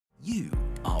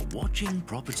watching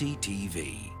Property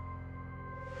TV.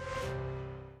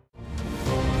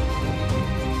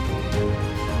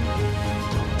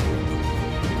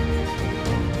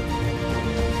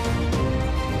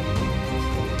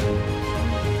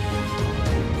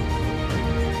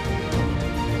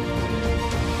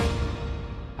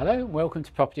 Hello and welcome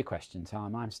to Property Question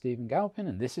Time. I'm Stephen Galpin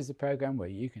and this is a programme where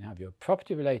you can have your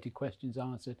property related questions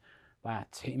answered by a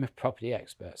team of property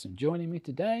experts. And joining me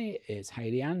today is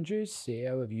Hayley Andrews,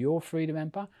 CEO of Your Freedom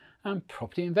Empire and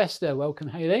property investor. Welcome,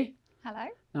 Hayley. Hello.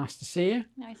 Nice to see you.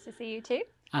 Nice to see you too.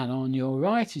 And on your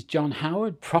right is John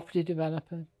Howard, property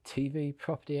developer, TV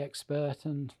property expert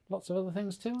and lots of other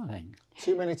things too, I think.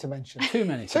 Too many to mention. Too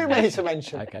many to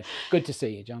mention. Okay, good to see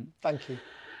you, John. Thank you.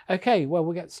 Okay, well,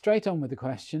 we'll get straight on with the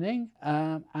questioning.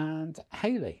 And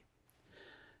Hayley,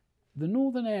 the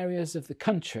northern areas of the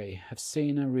country have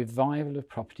seen a revival of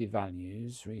property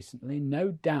values recently,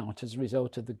 no doubt as a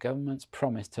result of the government's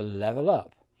promise to level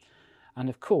up. And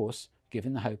of course,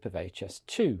 given the hope of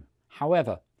HS2.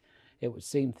 However, it would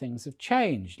seem things have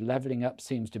changed. Levelling up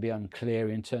seems to be unclear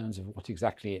in terms of what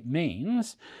exactly it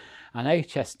means. And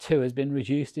HS2 has been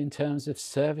reduced in terms of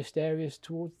serviced areas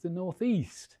towards the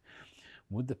northeast.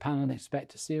 Would the panel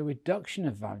expect to see a reduction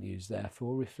of values,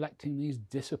 therefore, reflecting these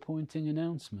disappointing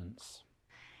announcements?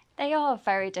 They are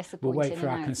very disappointing. We'll wait for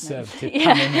our announcements. Conservative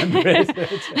panel member.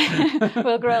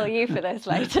 We'll grill you for this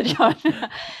later, John.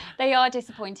 They are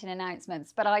disappointing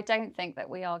announcements, but I don't think that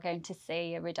we are going to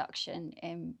see a reduction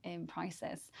in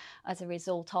prices as a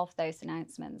result of those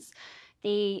announcements.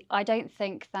 I don't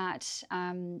think that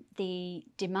the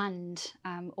demand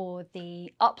or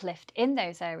the uplift in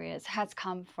those areas has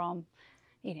come from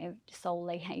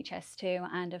solely HS2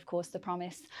 and of course the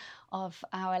promise of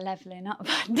our levelling up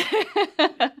fund,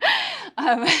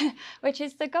 which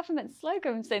is the government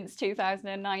slogan since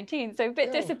 2019. So a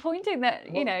bit disappointing that,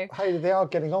 Hayley, they are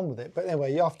getting on with it, but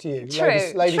anyway, after you.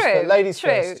 True, ladies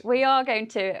true. first. We are going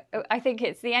to, I think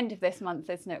it's the end of this month,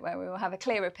 isn't it, where we will have a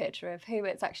clearer picture of who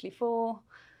it's actually for.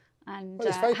 And well,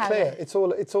 it's very clear. It's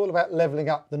all about levelling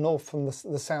up the north from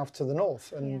the south to the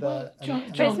north. And, but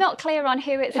it's not clear on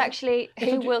who it's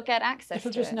who will get access to it.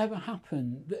 It'll just never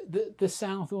happen. The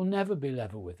south will never be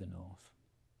level with the north.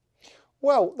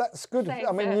 Well, that's good.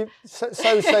 So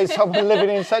says someone living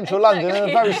in central London in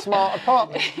a very smart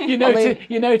apartment. You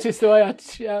noticed the way I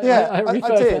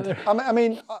did.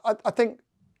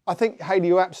 I think Hayley,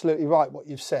 you're absolutely right what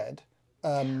you've said.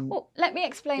 Well, let me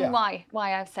explain why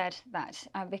I've said that,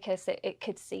 because it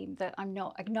could seem that I'm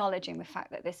not acknowledging the fact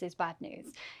that this is bad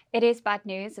news. It is bad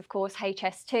news, of course.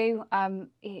 HS2,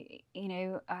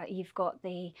 you've got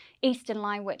the Eastern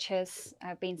Line, which has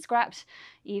been scrapped.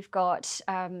 You've got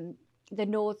the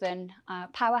Northern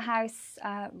Powerhouse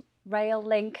rail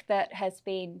link that has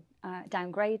been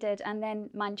downgraded, and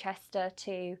then Manchester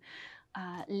to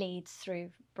Leeds through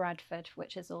Bradford,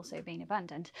 which has also been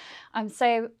abandoned.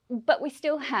 But we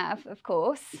still have, of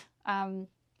course,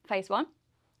 phase 1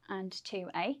 and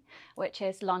 2A, which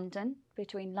is London,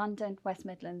 between London, West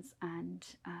Midlands and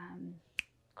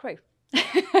Crewe,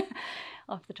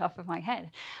 off the top of my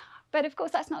head. But of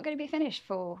course, that's not going to be finished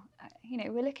for,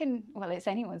 we're looking, well, it's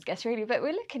anyone's guess really, but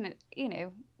we're looking at,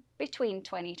 between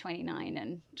 2029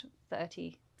 and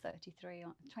 2033,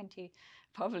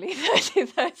 probably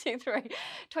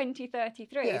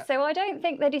 2033. Yeah. So I don't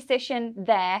think the decision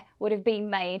there would have been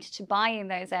made to buy in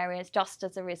those areas just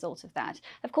as a result of that.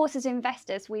 Of course, as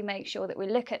investors, we make sure that we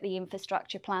look at the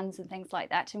infrastructure plans and things like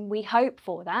that, and we hope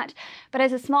for that. But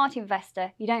as a smart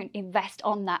investor, you don't invest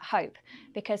on that hope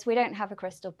because we don't have a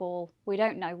crystal ball. We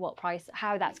don't know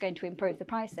how that's going to improve the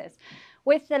prices.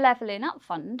 With the Levelling Up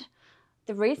Fund,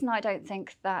 the reason I don't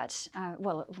think that,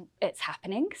 it's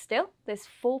happening still. There's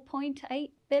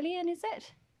 4.8 billion, is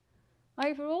it,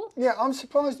 overall? Yeah, I'm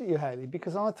surprised at you, Hayley,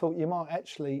 because I thought you might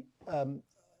actually,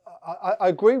 I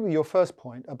agree with your first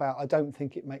point about I don't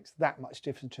think it makes that much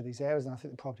difference to these areas, and I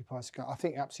think the property price, I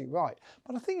think you're absolutely right.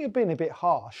 But I think you've been a bit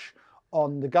harsh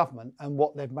on the government and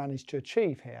what they've managed to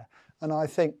achieve here. And I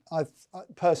think,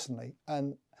 personally,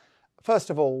 and first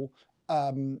of all,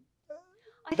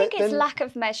 I think it's lack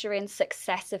of measuring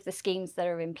success of the schemes that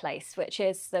are in place, which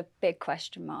is the big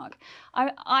question mark.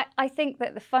 I think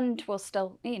that the fund will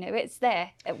still, it's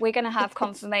there. We're going to have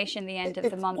confirmation at the end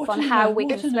of the month on how we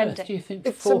can spend it. Do you think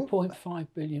 £4.5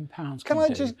 billion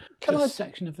can a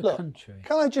section of the country?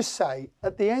 Can I just say,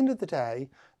 at the end of the day,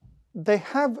 they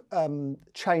have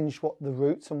changed what the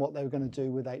routes and what they were going to do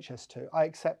with HS2. I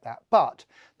accept that. But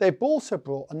they've also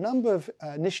brought a number of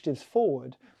initiatives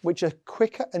forward which are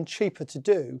quicker and cheaper to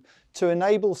do to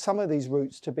enable some of these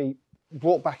routes to be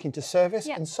brought back into service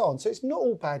and so on. So it's not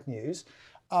all bad news.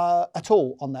 at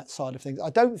all on that side of things. I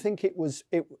don't think it was.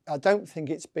 I don't think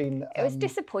it's been. It was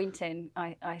disappointing,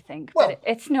 I think, well, but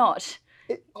it's not.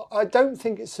 I don't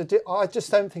think it's. I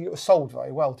just don't think it was sold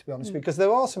very well, to be honest, because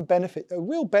there are some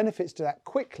real benefits to that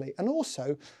quickly, and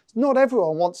also not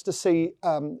everyone wants to see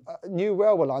new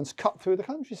railway lines cut through the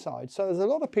countryside. So there's a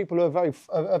lot of people who are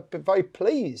very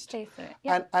pleased,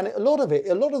 yeah. and a lot of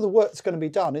the work that's going to be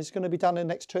done is going to be done in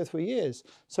the next 2 or 3 years.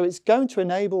 So it's going to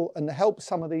enable and help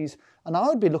some of these. And I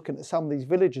would be looking at some of these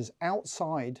villages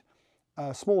outside.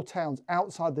 Small towns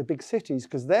outside the big cities,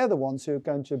 because they're the ones who are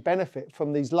going to benefit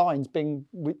from these lines being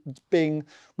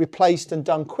replaced and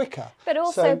done quicker. But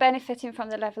also benefiting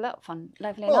from the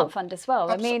levelling up fund as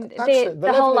well. I mean,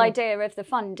 the whole idea of the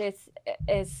fund is,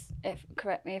 if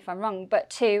correct me if I'm wrong, but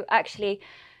to actually,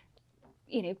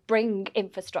 bring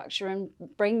infrastructure and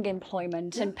bring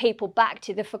employment and people back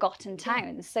to the forgotten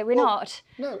towns. So we're not.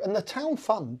 No, and the town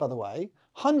fund, by the way.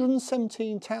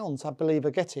 117 towns, I believe,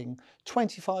 are getting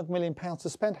 £25 million to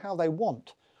spend how they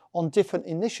want on different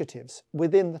initiatives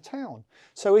within the town.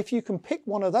 So if you can pick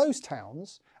one of those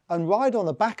towns and ride on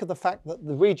the back of the fact that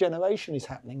the regeneration is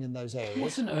happening in those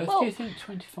areas. What on earth do you think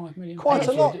 £25 million? Quite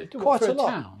a lot. Quite a lot.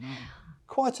 Town?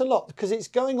 Quite a lot, because it's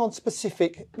going on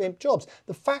specific jobs.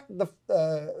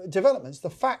 Developments. The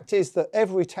fact is that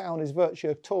every town is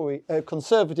virtually a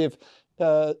Conservative.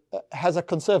 Has a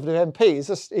Conservative MP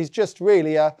is just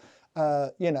really a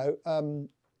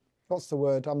what's the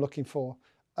word I'm looking for?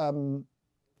 Ironic.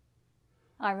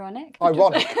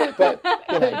 Ironic, but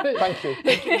thank you.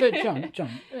 But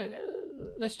John,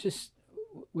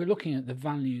 we're looking at the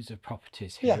values of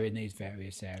properties here in these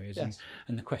various areas,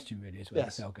 and the question really is whether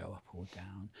they'll go up or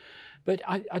down. But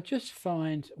I just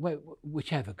find,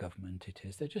 whichever government it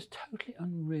is, they're just totally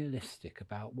unrealistic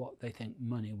about what they think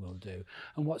money will do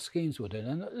and what schemes will do.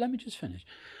 And let me just finish.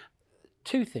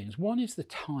 2 things. One is the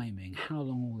timing, how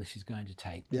long all this is going to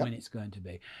take, when it's going to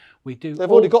be. They've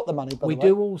already got the money, by the way. We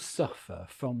do all suffer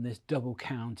from this double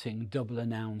counting, double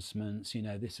announcements.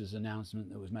 This was an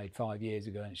announcement that was made 5 years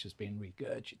ago and it's just been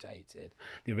regurgitated.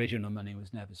 The original money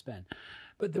was never spent.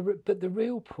 But the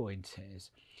real point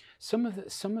is, some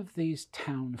of these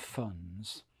town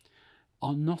funds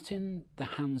are not in the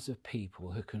hands of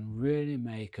people who can really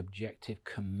make objective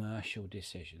commercial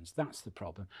decisions. That's the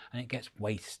problem, and it gets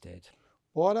wasted.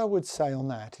 What I would say on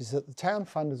that is that the town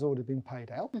fund has already been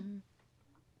paid out,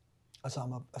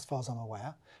 as far as I'm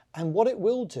aware. And what it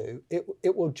will do,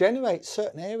 it will generate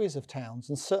certain areas of towns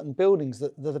and certain buildings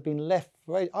that have been left.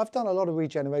 I've done a lot of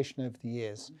regeneration over the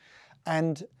years,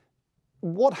 and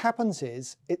what happens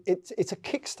is it's a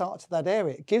kickstart to that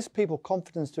area. It gives people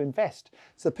confidence to invest.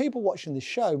 So people watching this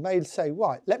show may say,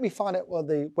 right, let me find out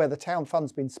where the town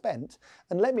fund's been spent,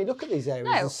 and let me look at these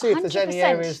areas and see if there's any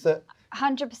areas that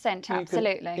 100%,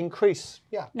 absolutely. Increase,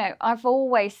 No, I've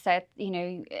always said,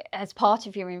 as part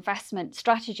of your investment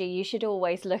strategy, you should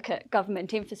always look at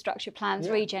government infrastructure plans,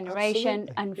 regeneration,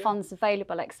 and funds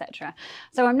available, etc.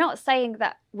 So I'm not saying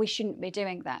that we shouldn't be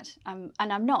doing that, and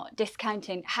I'm not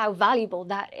discounting how valuable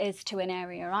that is to an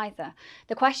area either.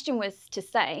 The question was to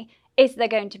say, is there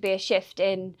going to be a shift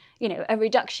in, a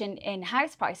reduction in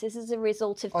house prices as a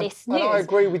result of this news? I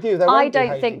agree with you. I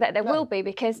don't think that there will be,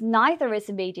 because neither is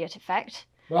immediate effect.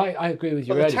 Well, I agree with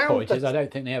your early point. I don't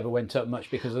think they ever went up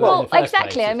much because of that. Well,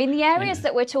 exactly. I mean, the areas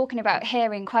that we're talking about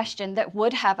here in question that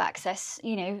would have access,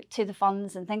 to the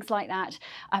funds and things like that.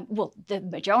 The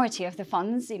majority of the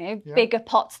funds, bigger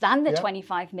pots than the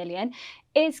 25 million,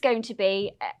 is going to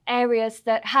be areas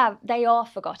that they are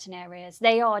forgotten areas.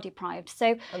 They are deprived.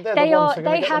 So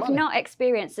they have not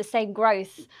experienced the same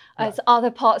growth as other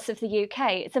parts of the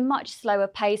UK. It's a much slower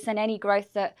pace, and any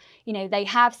growth that they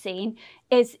have seen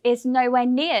is nowhere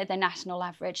near the national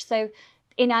average. So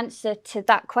in answer to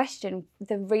that question,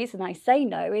 the reason I say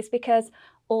no is because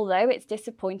although it's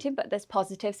disappointing, but there's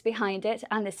positives behind it,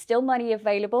 and there's still money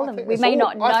available, and we may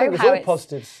not know how it's... I think there's all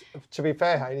positives, to be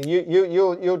fair, Hayley.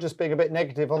 You're just being a bit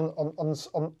negative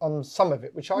on some of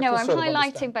it, which I can sort of understand. No,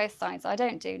 I'm highlighting both sides. I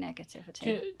don't do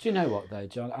negativity. Do you know what, though,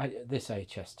 John? This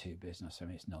HS2 business,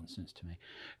 it's nonsense to me.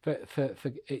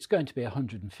 It's going to be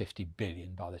 150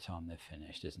 billion by the time they're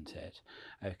finished, isn't it?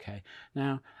 Okay.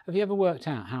 Now, have you ever worked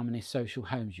out how many social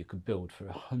homes you could build for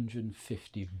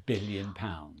 150 billion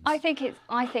pounds? I think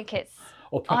I think it's.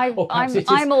 Or perhaps it is...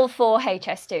 I'm all for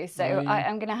HS2, so Yeah.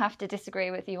 I'm going to have to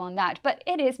disagree with you on that. But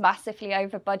it is massively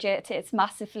over budget. It's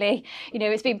massively,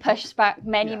 it's been pushed back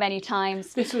many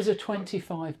times. This was a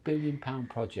 £25 billion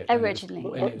project originally.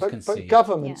 when it was But conceived.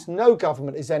 governments, no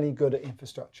government is any good at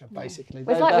infrastructure, basically.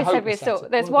 Well, like we said, we saw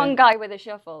there's one guy with a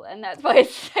shovel, and that's why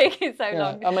it's taking so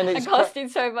long and costing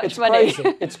so much money.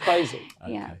 Crazy. It's crazy.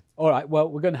 Okay. Yeah. All right, well,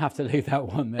 we're going to have to leave that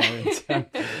one there.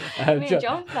 Me and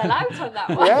John fell out on that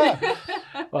one. Yeah.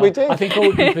 Well, we did. I think all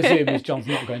we can presume is John's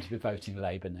not going to be voting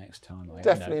Labour next time.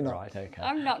 Definitely not. Right, okay.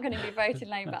 I'm not going to be voting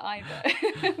Labour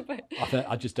either. But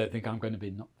I just don't think I'm going to be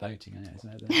not voting.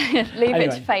 leave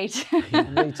it to fate. You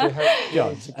need to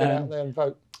get out there and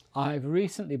vote. I've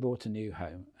recently bought a new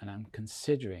home and I'm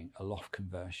considering a loft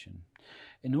conversion.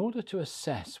 In order to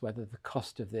assess whether the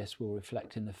cost of this will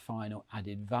reflect in the final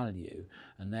added value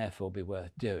and therefore be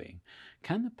worth doing,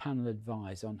 can the panel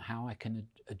advise on how I can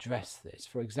address this?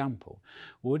 For example,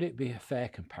 would it be a fair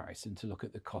comparison to look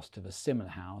at the cost of a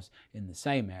similar house in the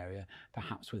same area,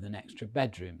 perhaps with an extra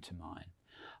bedroom to mine?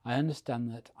 I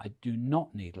understand that I do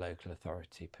not need local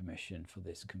authority permission for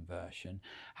this conversion.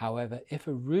 However, if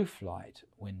a roof light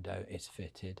window is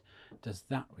fitted, does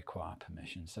that require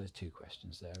permission? So there's two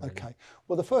questions there. Really. Okay.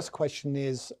 Well, the first question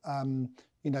is,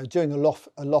 doing a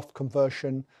loft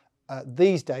conversion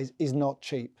these days is not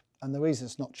cheap. And the reason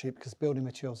it's not cheap because building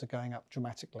materials are going up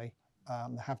dramatically.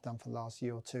 They have done for the last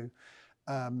year or two.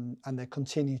 And they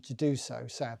continue to do so,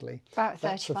 sadly. About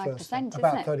 35%, isn't it?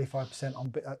 About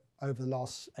 35% over the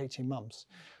last 18 months.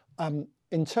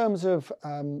 In terms of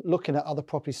looking at other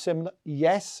properties similar,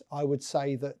 yes, I would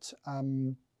say that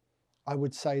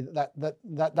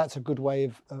that's a good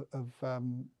way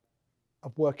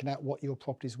of working out what your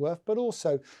property's worth. But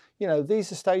also,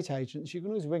 these estate agents, you can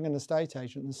always ring an estate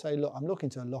agent and say, look, I'm looking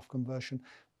to a loft conversion.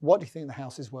 What do you think the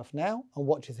house is worth now, and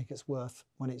what do you think it's worth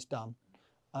when it's done?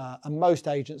 And most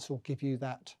agents will give you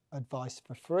that advice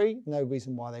for free. No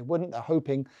reason why they wouldn't. They're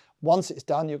hoping once it's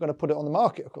done, you're going to put it on the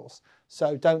market, of course.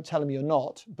 So don't tell them you're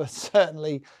not, but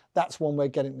certainly that's one way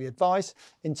of getting the advice.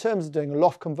 In terms of doing a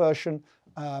loft conversion,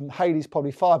 Hayley's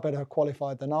probably far better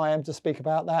qualified than I am to speak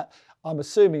about that. I'm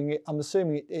assuming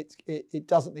it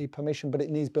doesn't need permission, but it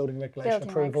needs building regulation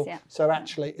approval. Regs, yeah. So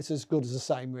actually, it's as good as the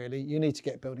same, really. You need to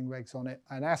get building regs on it.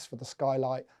 And as for the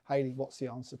skylight, Hayley, what's the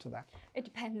answer to that? It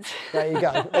depends. There you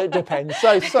go. It depends. So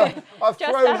I've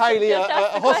thrown Hayley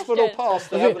a hospital pass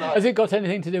there, haven't I? Has it got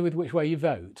anything to do with which way you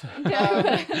vote? No,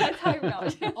 let's hope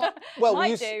not. Well,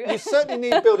 you certainly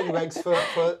need building regs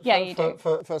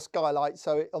for skylight.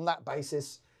 So on that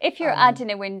basis. If you're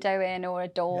adding a window in or a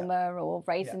dormer or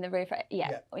raising the roof,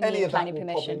 we need planning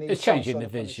permission. It's changing the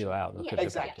visual outlook of the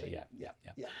exactly. property.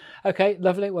 Yeah. Okay,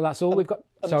 lovely. Well, that's all we've got.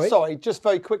 Sorry, just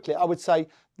very quickly, I would say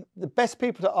the best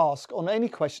people to ask on any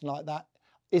question like that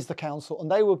is the council, and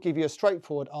they will give you a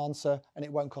straightforward answer and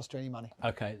it won't cost you any money.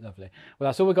 Okay, lovely. Well,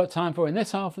 that's all we've got time for in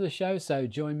this half of the show, so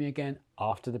join me again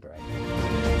after the break.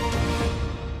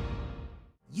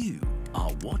 You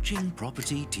are watching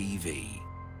Property TV.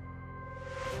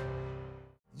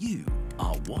 You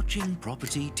are watching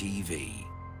Property TV.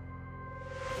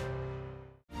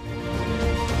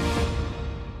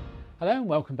 Hello and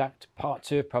welcome back to part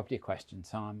 2 of Property Question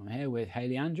Time. I'm here with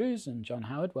Hayley Andrews and John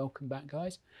Howard. Welcome back,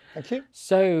 guys. Thank you.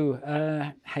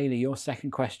 So, Hayley, your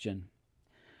second question.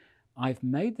 I've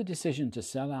made the decision to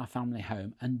sell our family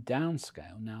home and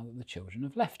downscale now that the children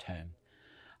have left home.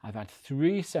 I've had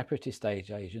 3 separate estate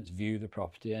agents view the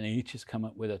property and each has come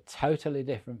up with a totally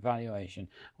different valuation.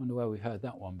 I wonder where we've heard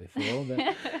that one before.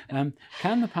 But,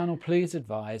 can the panel please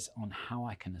advise on how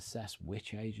I can assess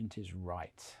which agent is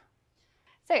right?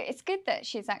 So it's good that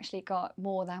she's actually got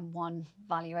more than one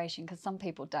valuation because some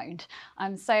people don't.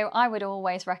 So I would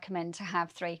always recommend to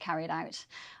have 3 carried out.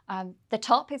 The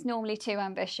top is normally too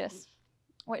ambitious,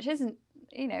 which isn't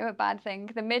a bad thing.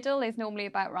 The middle is normally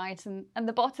about right, and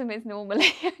the bottom is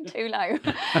normally too low.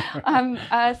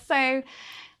 So,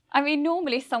 I mean,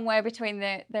 normally somewhere between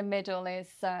the middle is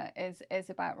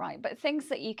about right. But things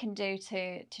that you can do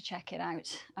to check it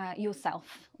out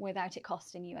yourself without it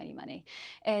costing you any money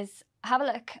is have a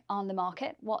look on the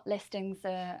market. What listings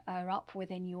are up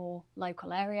within your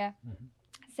local area? Mm-hmm.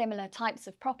 Similar types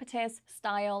of properties,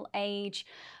 style, age,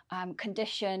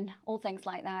 condition, all things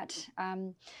like that,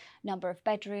 number of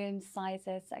bedrooms,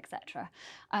 sizes, etc.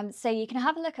 So you can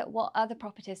have a look at what other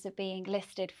properties are being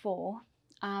listed for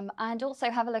And also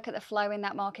have a look at the flow in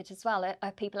that market as well.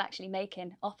 Are people actually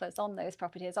making offers on those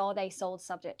properties? Are they sold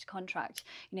subject to contract?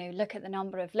 You know, look at the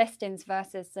number of listings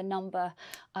versus the number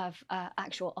of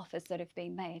actual offers that have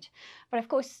been made. But of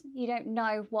course, you don't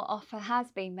know what offer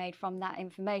has been made from that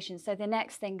information. So the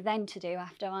next thing then to do,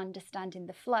 after understanding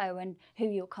the flow and who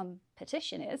your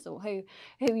competition is, or who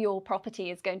your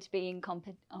property is going to be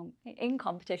in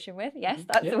competition with, yes,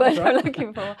 that's the word I'm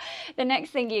looking for. The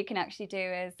next thing you can actually do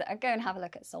is go and have a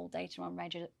look at sold data on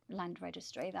land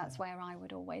registry. That's where I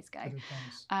would always go.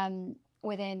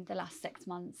 Within the last 6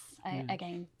 months,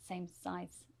 again, same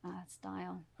size,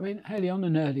 style. I mean, Hayley, on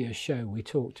an earlier show, we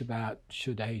talked about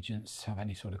should agents have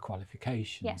any sort of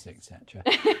qualifications, etc.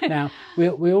 Now,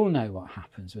 we all know what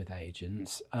happens with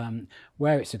agents.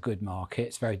 Where it's a good market,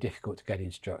 it's very difficult to get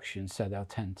instructions, so they'll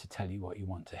tend to tell you what you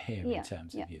want to hear in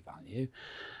terms of your value.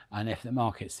 And if the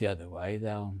market's the other way,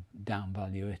 they'll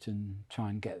downvalue it and try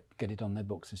and get it on their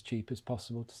books as cheap as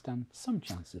possible to stand some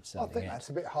chance of selling it. I think that's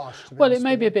a bit harsh. Well, it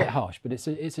may be a bit harsh, but it's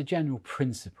a general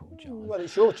principle, John. Well,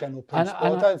 it's your general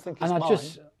principle. I don't think it's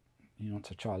mine. You want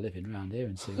to try living around here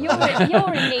and see. You're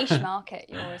a niche market.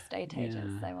 Your estate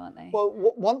agents, though, aren't they? Well,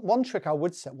 one trick I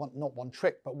would say, not one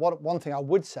trick, but one thing I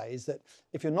would say is that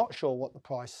if you're not sure what the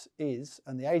price is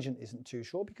and the agent isn't too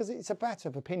sure, because it's a matter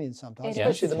of opinion sometimes,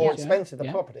 especially the more expensive the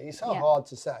property, it's so hard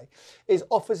to say, is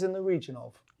offers in the region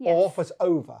of or offers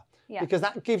over. Because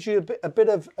that gives you a bit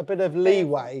of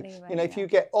leeway. You know, if you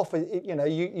get offered, you know,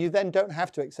 you then don't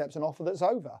have to accept an offer that's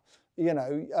over. You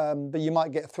know, but you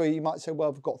might get 3. You might say, well,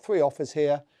 I've got 3 offers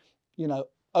here, you know,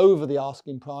 over the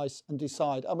asking price, and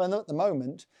decide. I mean, at the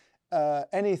moment,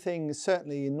 anything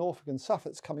certainly in Norfolk and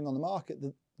Suffolk that's coming on the market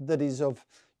that is of,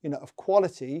 you know, of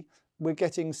quality, we're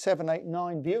getting 7, 8,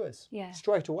 9 viewers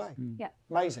straight away.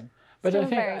 Amazing. But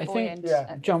I think,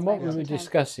 John, what we were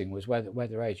discussing was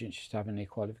whether agents should have any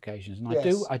qualifications, and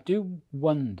I do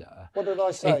wonder. What did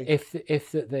I say?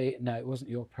 If they no, it wasn't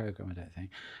your program, I don't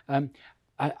think.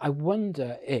 I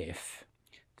wonder if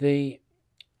the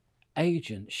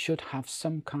agent should have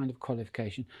some kind of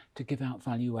qualification to give out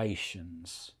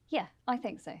valuations. Yeah, I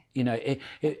think so. You know,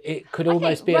 it could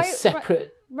almost be a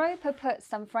separate. Roper put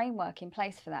some framework in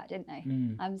place for that, didn't they?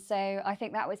 So I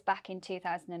think that was back in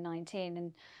 2019,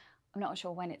 and I'm not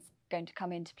sure when it's going to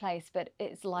come into place, but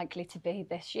it's likely to be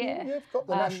this year. You've got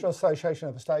the National Association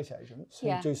of Estate Agents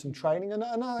who do some training, and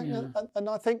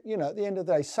I think, you know, at the end of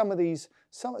the day, some of these,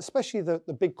 especially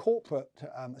the big corporate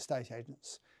estate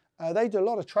agents, they do a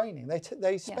lot of training.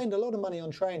 They spend a lot of money on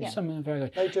training. Some of them very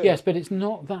good. They do. Yes, but it's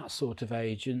not that sort of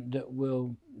agent that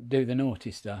will do the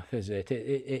naughty stuff, is it?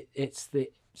 It's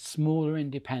the smaller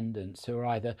independents who are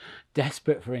either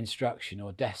desperate for instruction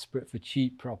or desperate for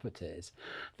cheap properties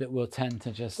that will tend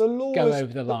to just go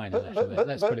over the line a little bit.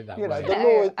 Let's put it that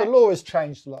way. The law has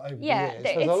changed a lot over the years.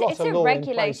 There's a lot it's of a law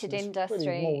regulated in place. industry. It's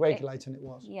really more regulated than it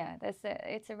was. Yeah,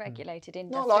 it's a regulated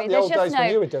industry. Not like the old days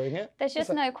when you were doing it. There's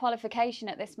just no qualification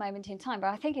at this moment in time, but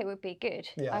I think it would be good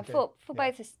for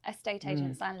both estate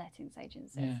agents and lettings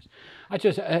agents. Yes, I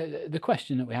just the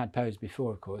question that we had posed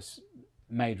before, of course,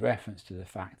 made reference to the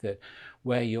fact that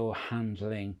where you're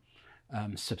handling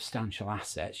substantial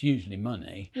assets, usually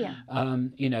money,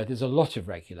 you know, there's a lot of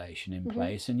regulation in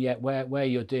place, and yet where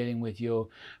you're dealing with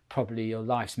probably your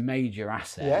life's major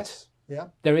asset,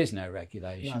 there is no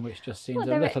regulation, which just seems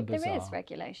a little bizarre. There is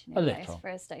regulation in place for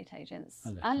estate agents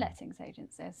and lettings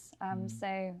agencies.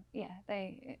 So yeah,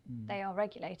 they are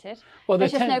regulated. Well,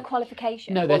 there's just no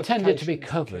qualification. No, they're tended to be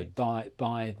covered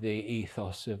by the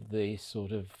ethos of the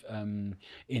sort of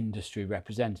industry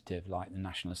representative, like the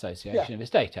National Association of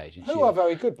Estate Agents. Who are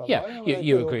very good, by the way.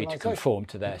 You agree to conform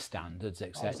to their standards,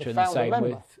 etc. And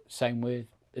the same with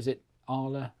is it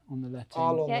Arla on the letting?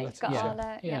 Arla on the letting. It's got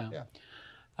Arla.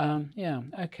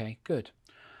 Okay, good.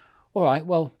 All right,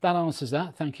 well, that answers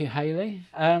that. Thank you, Hayley.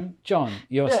 John,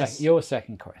 your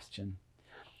second question.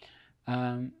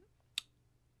 I've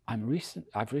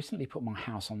recently put my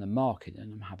house on the market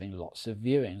and I'm having lots of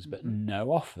viewings, but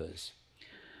no offers.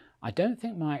 I don't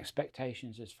think my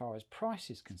expectations as far as price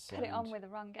is concerned. Put it on with the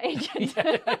wrong agent.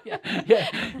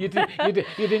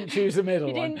 You didn't choose the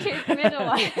middle one. You didn't choose the middle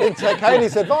one. Didn't take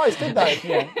Hayley's advice, did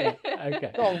they?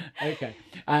 Okay.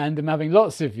 And I'm having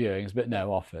lots of viewings, but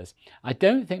no offers. I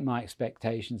don't think my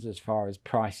expectations as far as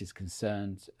price is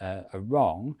concerned are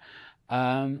wrong,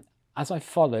 as I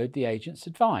followed the agent's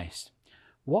advice.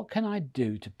 What can I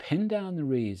do to pin down the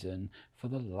reason for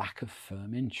the lack of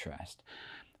firm interest?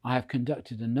 I have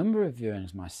conducted a number of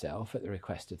viewings myself at the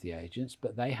request of the agents,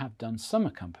 but they have done some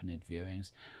accompanied viewings.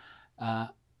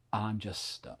 I'm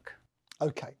just stuck.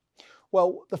 Okay.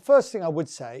 Well, the first thing I would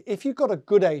say, if you've got a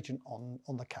good agent on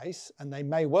the case, and they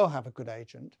may well have a good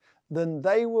agent, then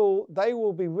they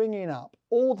will be ringing up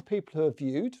all the people who have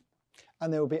viewed,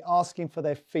 and they will be asking for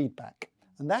their feedback.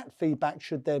 And that feedback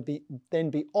should then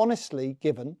be honestly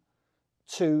given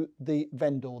to the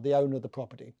vendor, the owner of the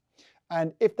property.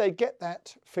 And if they get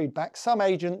that feedback, some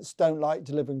agents don't like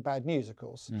delivering bad news, of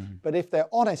course. But if they're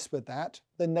honest with that,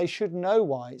 then they should know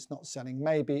why it's not selling.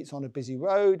 Maybe it's on a busy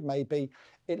road, maybe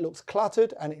it looks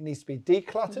cluttered and it needs to be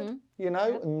decluttered, you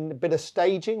know, and a bit of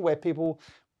staging where people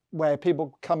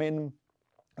come in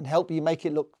and help you make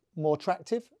it look more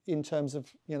attractive in terms of,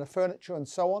 you know, furniture and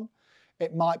so on.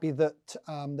 It might be that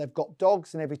they've got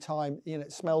dogs, and every time, you know,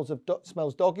 it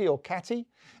smells doggy or catty.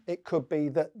 It could be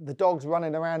that the dog's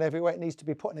running around everywhere. It needs to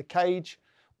be put in a cage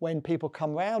when people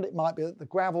come round. It might be that the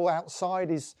gravel outside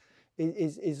is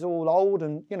all old,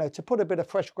 and, you know, to put a bit of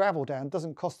fresh gravel down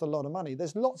doesn't cost a lot of money.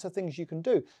 There's lots of things you can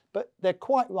do, but they're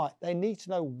quite right. They need to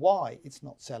know why it's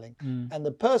not selling. And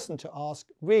the person to ask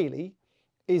really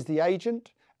is the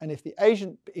agent. And if the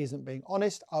agent isn't being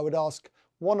honest, I would ask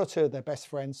one or two of their best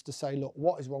friends to say, look,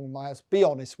 what is wrong with my house? Be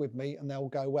honest with me. And they'll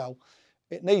go, well,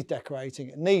 it needs decorating,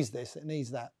 it needs this, it needs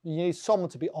that. You need someone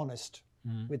to be honest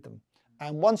with them.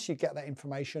 And once you get that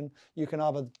information, you can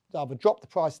either drop the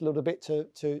price a little bit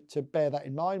to bear that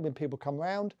in mind when people come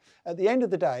round. At the end of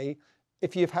the day,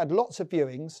 if you've had lots of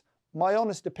viewings, my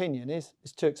honest opinion is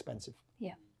it's too expensive.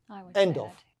 Yeah, I would say End of.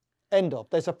 End of.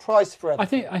 There's a price for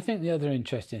everything. I think the other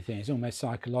interesting thing is almost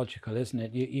psychological, isn't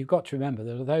it? You've got to remember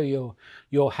that although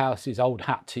your house is old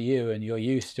hat to you and you're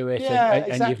used to it,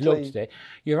 and you've looked at it,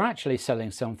 you're actually selling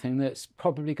something that's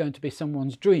probably going to be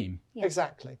someone's dream. Yeah.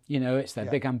 Exactly. You know, it's their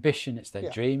big ambition, it's their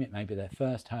dream, it may be their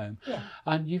first home,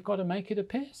 and you've got to make it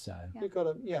appear so. You've got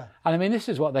to, And I mean, this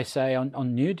is what they say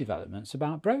on new developments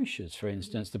about brochures, for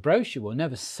instance. The brochure will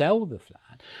never sell the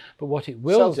flat, but what it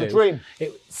will do,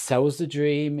 it sells the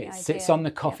dream, it sits on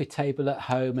the coffee table at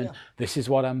home, and this is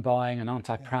what I'm buying, and aren't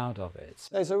I proud of it?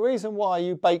 There's a reason why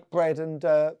you bake bread and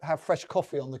have fresh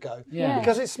coffee on the go.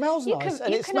 Because it smells nice,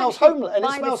 and it smells homely. And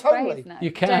it smells homely.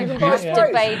 You can. You can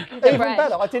buy bake the Even bread.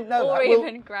 better. I didn't know or that.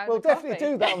 even grab We'll the definitely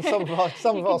coffee. do that on some of our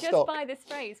stock. You can just buy the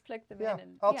sprays, plug them in.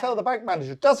 And, I'll tell the bank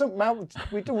manager. Doesn't matter.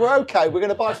 We're okay. We're going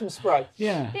to buy some spray.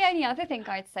 The only other thing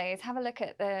I'd say is have a look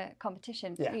at the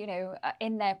competition. You know,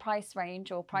 in their price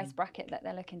range or price bracket that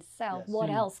they're looking to sell.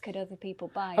 What else could other people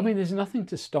buy? I mean, there's nothing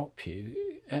to stop you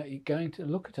going to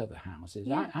look at other houses.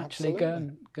 Actually,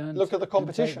 go and look at the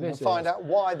competition and find out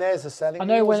why theirs are selling. I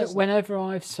know whenever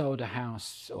I've sold a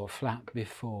house or flat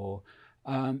before,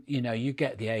 you know, you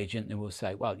get the agent that will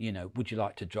say, well, you know, would you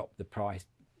like to drop the price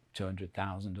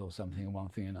 200,000 or something, and one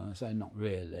thing and another. I say, not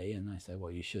really. And they say,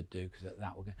 well, you should do, because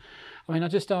that will go. I mean, I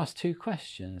just ask two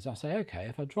questions. I say, okay,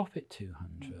 if I drop it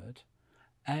 200,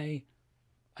 are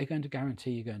you going to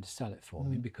guarantee you're going to sell it for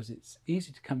me? Because it's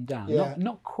easy to come down,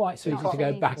 not quite so easy to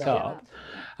go back up.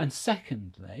 And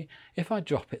secondly, if I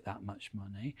drop it that much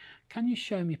money, can you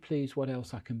show me, please, what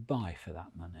else I can buy for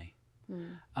that money?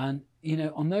 And, you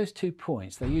know, on those 2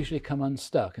 points, they usually come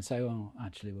unstuck and say, well,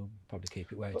 actually, we'll probably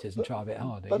keep it where it is and try a bit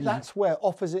harder. But that's where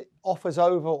offers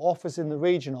over, offers in the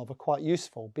region of are quite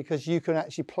useful, because you can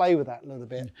actually play with that a little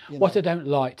bit. What I don't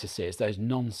like to see is those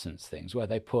nonsense things where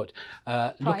they put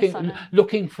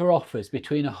looking for offers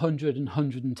between 100 and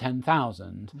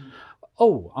 110,000.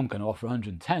 Oh, I'm going to offer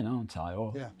 110, aren't I?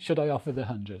 Or should I offer the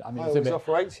 100? I mean, it's a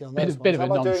offer 80 on those bit of a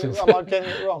nonsense. Am I getting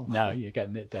it wrong? No, you're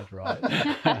getting it dead right.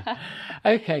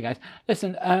 Okay, guys.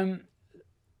 Listen,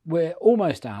 we're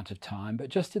almost out of time, but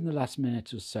just in the last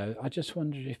minute or so, I just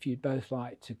wondered if you'd both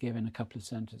like to give in a couple of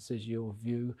sentences your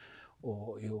view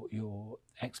or your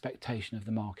expectation of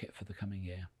the market for the coming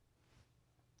year.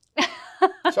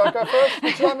 Shall I go first?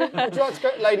 Would you like to go?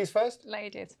 Ladies first?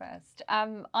 Ladies first.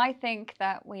 I think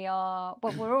that we're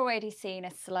already seeing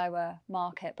a slower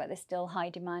market, but there's still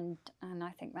high demand. And I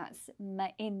think that's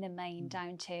in the main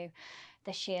down to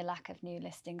the sheer lack of new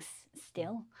listings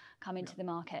still coming to the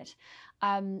market.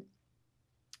 I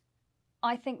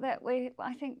think that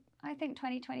I think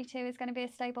 2022 is going to be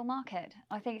a stable market.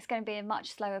 I think it's going to be a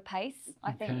much slower pace.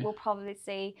 I think we'll probably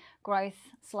see growth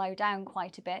slow down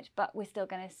quite a bit, but we're still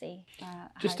going to see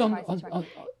just the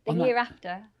year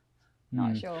after.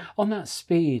 Not sure. On that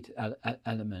speed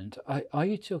element, are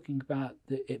you talking about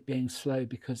it being slow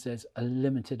because there's a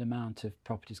limited amount of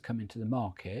properties coming to the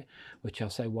market, which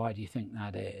I'll say, why do you think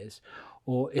that is?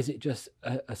 Or is it just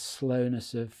a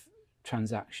slowness of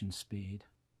transaction speed?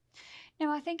 No,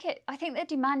 I think the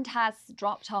demand has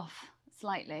dropped off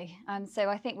slightly, and so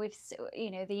I think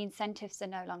the incentives are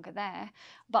no longer there.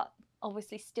 But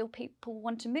obviously still people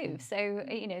want to move. So,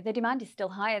 you know, the demand is still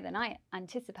higher than I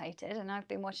anticipated, and I've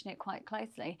been watching it quite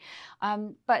closely.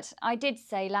 But I did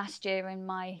say last year in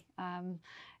my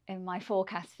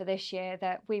forecast for this year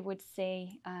that we would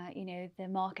see, you know, the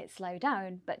market slow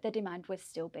down, but the demand would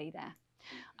still be there.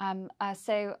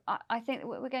 So I think that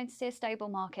we're going to see a stable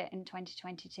market in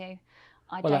 2022.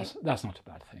 That's not a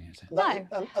bad thing, is it? No.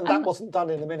 And that wasn't done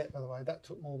in a minute, by the way. That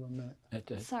took more than a minute. It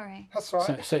did. Sorry. That's all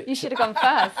right. You should have gone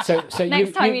first. So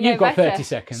Next time you know you've got better. 30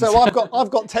 seconds. So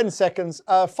I've got 10 seconds.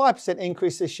 5%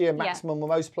 increase this year, maximum on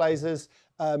most places.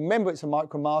 Remember, it's a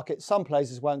micro market. Some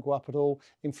places won't go up at all.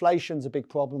 Inflation's a big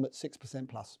problem at 6%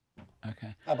 plus.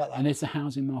 Okay. How about that? And is the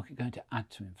housing market going to add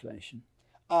to inflation?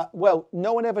 Well,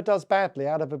 no one ever does badly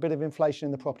out of a bit of inflation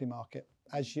in the property market,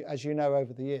 as you know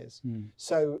over the years.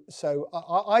 So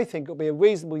I think it'll be a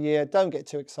reasonable year. Don't get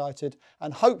too excited,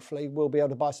 and hopefully we'll be able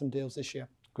to buy some deals this year.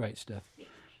 Great stuff.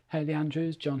 Hayley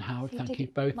Andrews, John Howard, thank you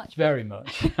both much very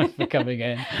much for coming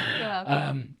in. You're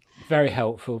welcome. Very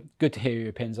helpful. Good to hear your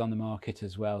opinions on the market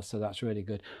as well. So that's really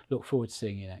good. Look forward to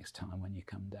seeing you next time when you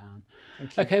come down.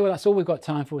 Okay, well, that's all we've got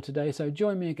time for today. So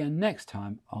join me again next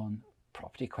time on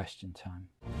Property Question Time.